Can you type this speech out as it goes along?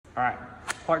All right,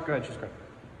 Clark, go ahead, choose a card.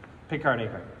 Pick card, any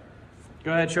card.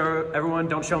 Go ahead, show everyone,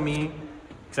 don't show me,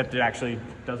 except it actually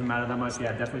doesn't matter that much.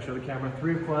 Yeah, definitely show the camera.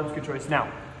 3 of clubs, good choice.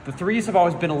 Now, the 3s have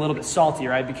always been a little bit salty,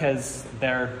 right? Because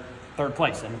they're 3rd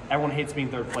place, and everyone hates being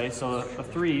 3rd place. So the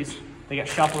 3s, they get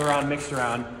shuffled around, mixed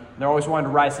around. They're always wanting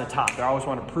to rise to the top. They always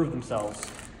want to prove themselves,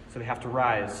 so they have to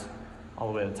rise all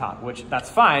the way to the top, which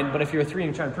that's fine, but if you're a 3 and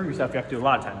you're trying to prove yourself, you have to do it a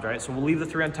lot of times, right? So we'll leave the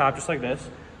 3 on top just like this.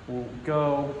 We'll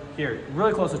go here,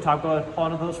 really close to the top. Go ahead,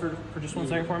 hold on to those for just 1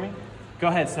 second for me. Go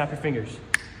ahead, snap your fingers.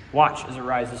 Watch as it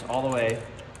rises all the way.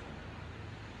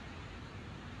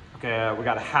 Okay, we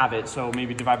gotta have it, so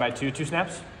maybe divide by 2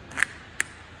 snaps.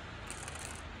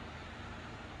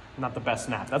 Not the best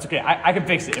snap. That's okay, I can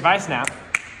fix it. If I snap,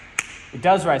 it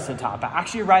does rise to the top. It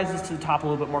actually rises to the top a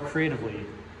little bit more creatively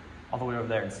all the way over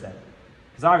there instead.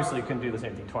 Because obviously you couldn't do the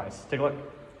same thing twice. Take a look.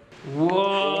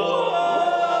 Whoa!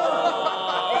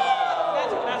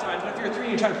 That's fine, but if you're a 3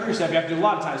 and you're trying to prove yourself, you have to do a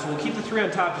lot of times. So we'll keep the 3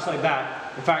 on top just like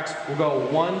that. In fact, we'll go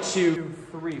 1, 2,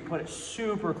 3. Put it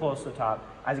super close to the top.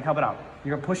 Isaac, help it out.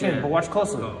 You're gonna push in, but watch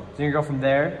closely. So you're gonna go from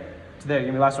there to there. You're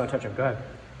gonna be the last one to touch him. Go ahead.